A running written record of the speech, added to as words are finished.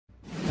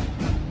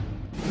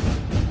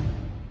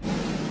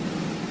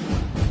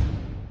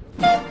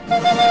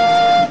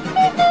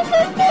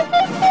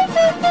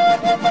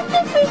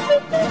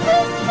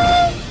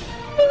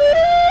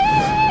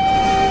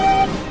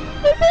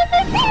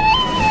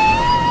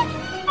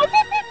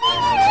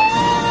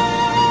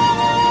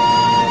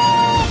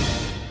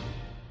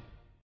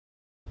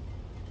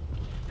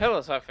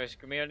Hello SLAPAFISH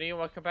community, and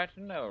welcome back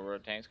to another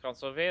Road Tanks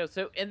console video.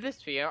 So in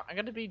this video, I'm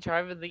going to be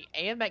driving the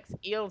Amx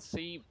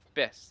Elc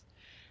Bis.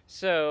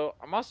 So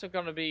I'm also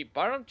going to be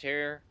bottom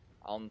tier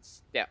on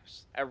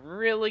steps. A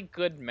really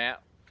good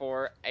map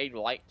for a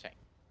light tank.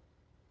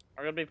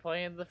 I'm going to be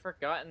playing the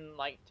Forgotten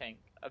Light Tank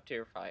of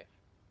tier 5.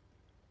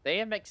 The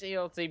Amx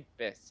Elc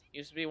Bis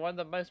used to be one of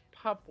the most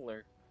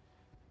popular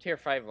tier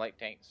 5 light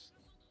tanks.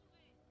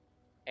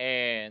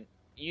 And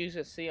you used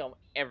to see them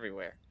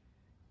everywhere.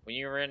 When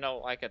you were in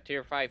like a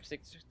tier 5,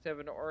 6,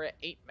 7, or an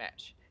 8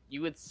 match,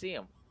 you would see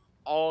them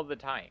all the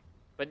time.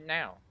 But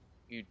now,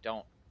 you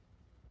don't.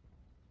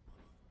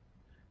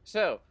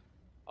 So,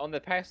 on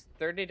the past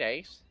 30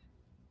 days,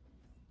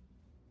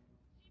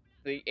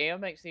 the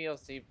Amx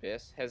Elc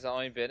Bis has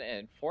only been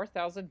in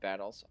 4,000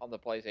 battles on the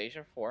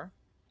PlayStation 4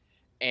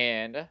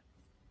 and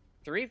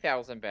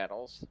 3,000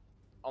 battles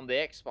on the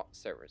Xbox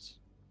servers.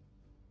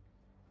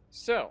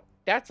 So,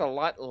 that's a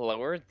lot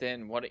lower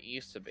than what it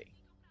used to be.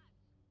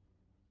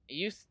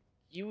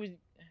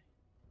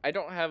 I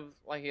don't have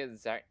like an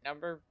exact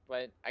number,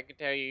 but I can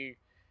tell you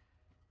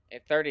in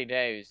 30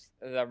 days,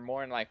 there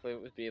more than likely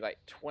it would be like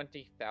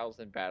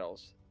 20,000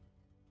 battles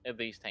of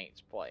these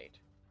tanks played.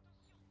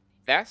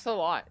 That's a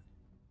lot.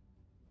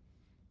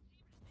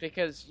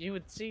 Because you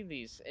would see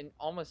these in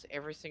almost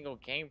every single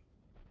game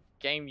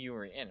you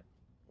were in.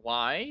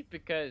 Why?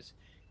 Because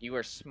you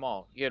were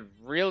small. You had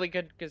really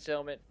good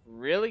concealment,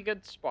 really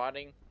good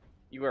spotting,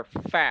 you were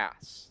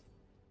fast.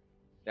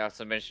 Not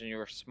to mention you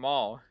were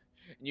small,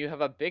 and you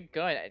have a big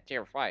gun at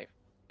tier 5,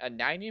 a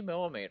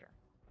 90mm.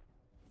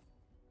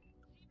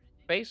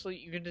 Basically,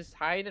 you can just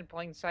hide in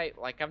plain sight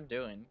like I'm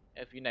doing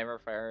if you never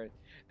fired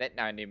that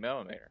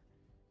 90mm.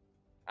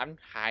 I'm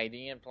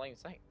hiding in plain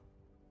sight.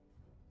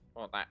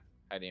 Well, not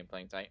hiding in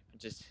plain sight,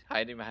 just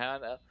hiding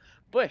behind a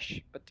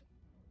bush, but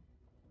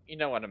you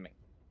know what I mean.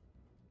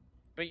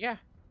 But yeah,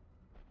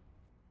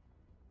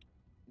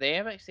 the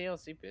Amx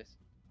Elc Bis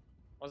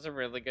was a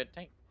really good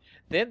tank.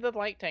 Then the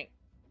light tank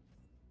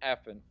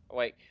happened.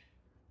 Wait,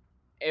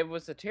 it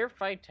was a tier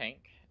 5 tank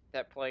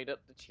that played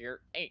up to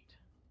tier 8.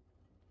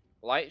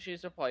 Lights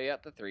used to play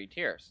up to 3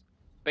 tiers.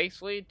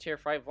 Basically, tier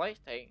 5 light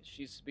tanks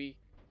used to be...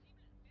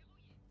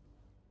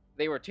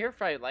 They were tier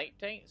 5 light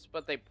tanks,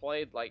 but they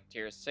played like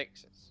tier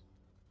 6s.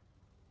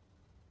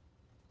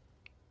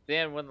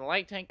 Then when the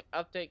light tank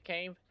update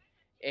came,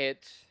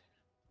 it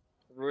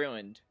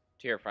ruined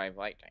tier 5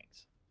 light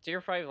tanks.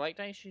 Tier 5 light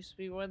tanks used to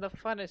be one of the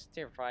funnest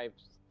tier 5s.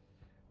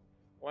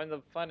 One of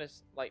the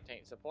funnest light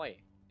tanks to play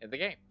in the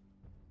game.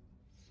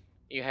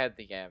 You had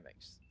the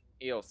Amx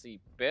Elc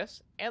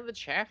Bis and the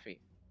Chaffee.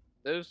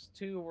 Those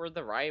two were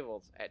the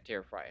rivals at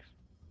tier 5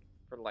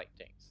 for light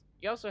tanks.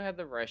 You also had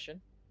the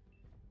Russian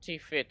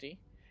T-50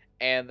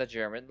 and the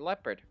German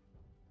Leopard.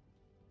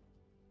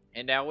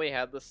 And now we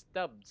have the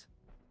Stubbs.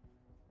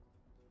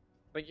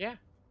 But yeah.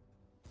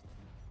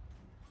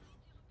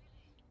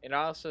 And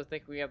I also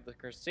think we have the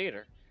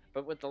Crusader.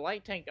 But with the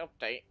light tank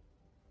update,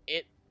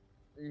 it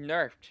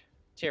nerfed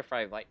tier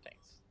 5 light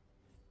tanks.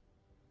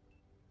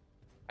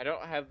 I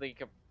don't have the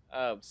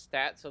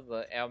stats of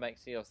the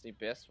Amx Elc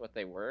Bis, what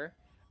they were,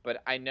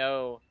 but I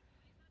know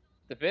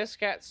the Bis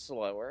got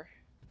slower,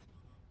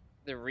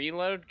 the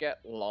reload got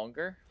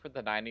longer for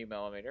the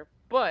 90mm,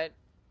 but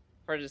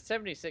for the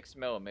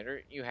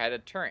 76mm, you had a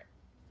turret.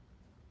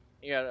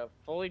 You had a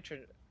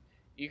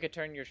you could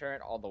turn your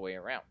turret all the way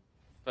around,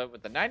 but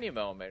with the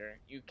 90mm,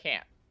 you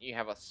can't. You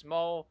have a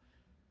small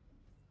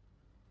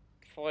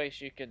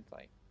place you could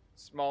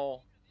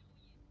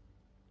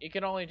you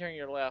can only turn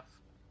your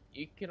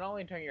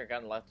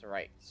gun left to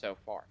right so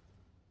far.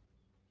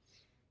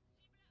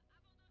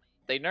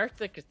 They nerfed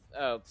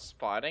the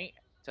spotting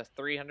to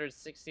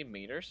 360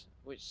 meters,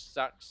 which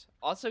sucks.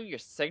 Also, your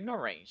signal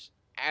range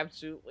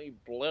absolutely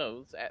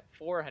blows at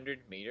 400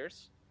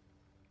 meters.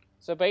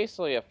 So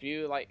basically, if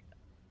you like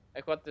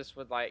what this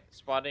with like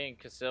spotting and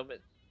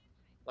concealment,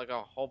 like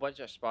a whole bunch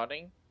of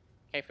spotting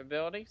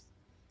capabilities,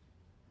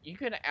 you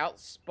can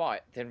outspot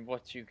than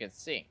what you can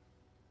see.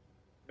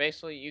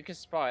 Basically, you can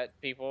spot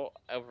people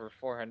over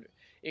 400.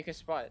 You can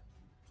spot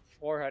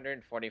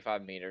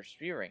 445 meters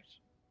view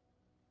range.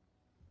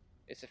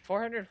 Is it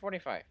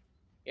 445?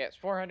 Yeah, it's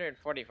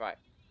 445.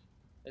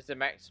 It's the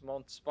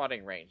maximum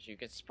spotting range you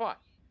can spot.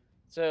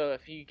 So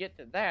if you get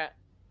to that,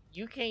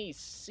 you can't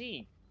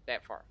see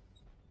that far.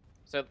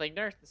 So they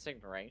nerfed the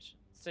signal range.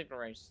 The signal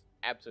range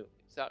absolutely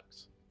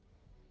sucks.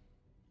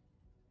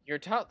 Your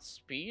top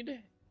speed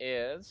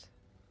is...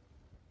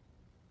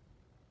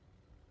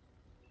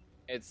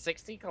 It's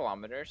 60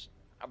 kilometers.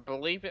 I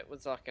believe it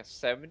was like a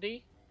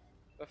 70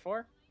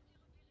 before.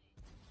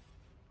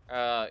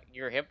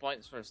 Your hit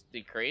points was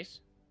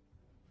decreased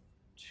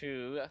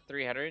to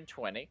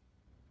 320.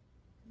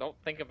 Don't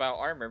think about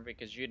armor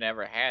because you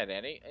never had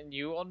any, and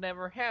you will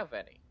never have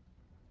any.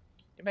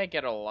 You may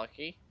get a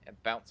lucky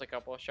and bounce a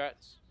couple of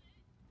shots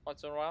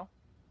once in a while.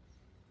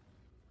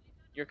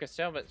 Your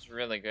concealment's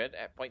really good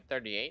at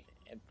 0.38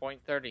 and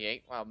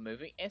 0.38 while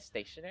moving and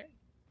stationary.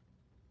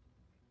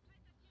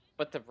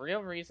 But the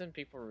real reason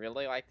people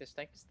really like this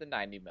tank is the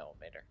 90mm.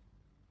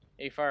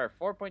 You fire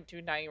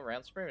 4.29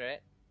 rounds per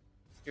minute.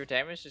 Your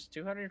damage is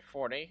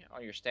 240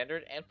 on your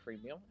standard and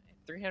premium, and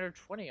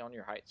 320 on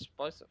your high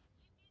explosive.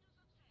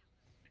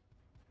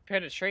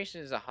 Penetration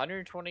is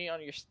 120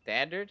 on your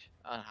standard,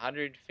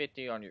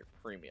 150 on your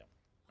premium,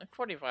 and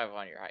 45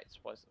 on your high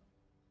explosive.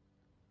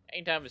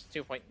 Aim time is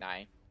 2.9.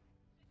 And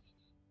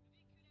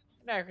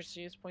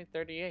accuracy is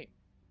 0.38.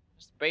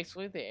 It's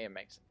basically the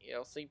Amx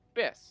Elc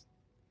Bis.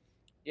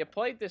 You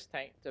played this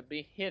tank to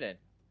be hidden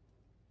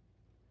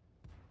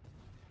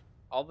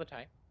all the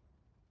time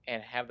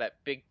and have that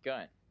big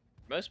gun.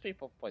 Most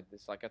people play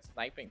this like a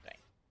sniping tank.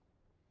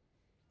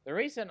 The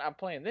reason I'm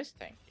playing this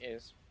tank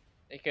is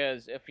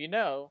because if you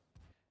know,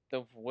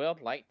 the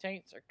wheeled light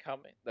tanks are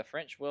coming. The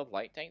French wheeled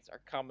light tanks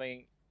are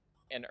coming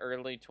in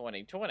early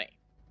 2020,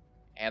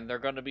 and they're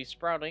going to be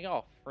sprouting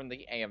off from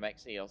the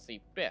Amx Elc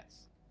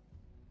Bis.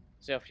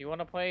 So if you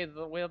want to play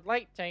the wheeled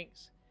light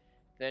tanks,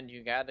 then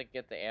you got to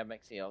get the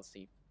Amx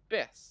Elc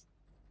Bis.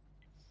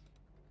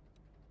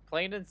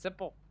 Plain and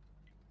simple.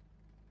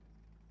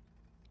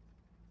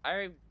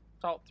 I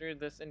talked through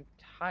this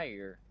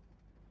entire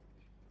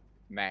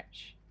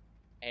match,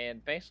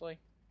 and basically,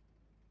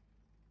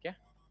 yeah,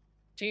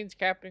 teens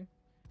captain,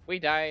 we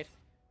died.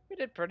 We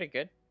did pretty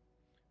good.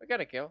 We got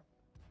a kill,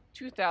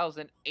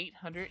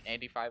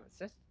 2,885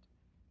 assists,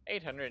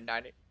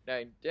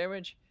 899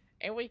 damage,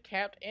 and we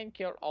capped and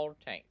killed all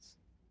tanks.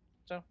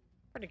 So,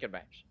 pretty good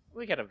match.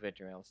 We got a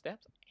victory on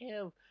steps,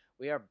 and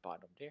we are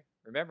bottom tier.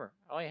 Remember,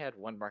 I only had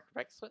one mark of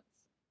excellence,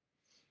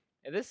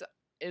 and this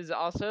is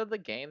also the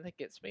game that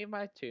gets me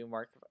my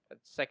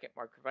second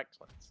mark of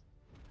excellence.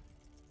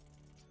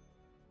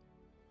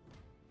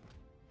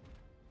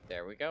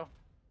 There we go.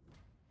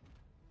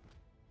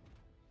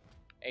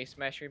 Ace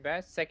Mastery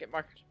Badge, second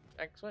mark of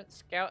excellence,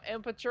 Scout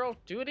and Patrol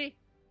Duty.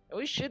 And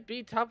we should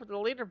be top of the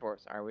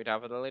leaderboards. Are we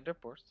top of the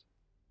leaderboards?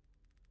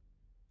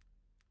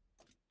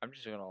 I'm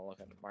just gonna look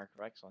at the mark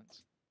of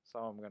excellence. That's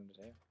all I'm gonna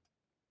do.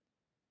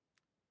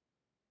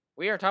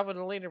 We are top of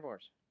the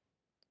leaderboards.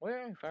 We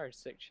only fired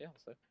 6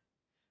 shells though.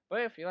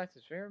 But if you like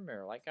this video,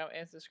 remember, like, comment,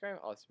 and subscribe.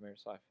 Also, remember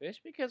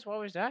SLAPAFISH, because we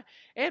always die.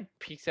 And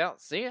peace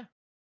out. See ya.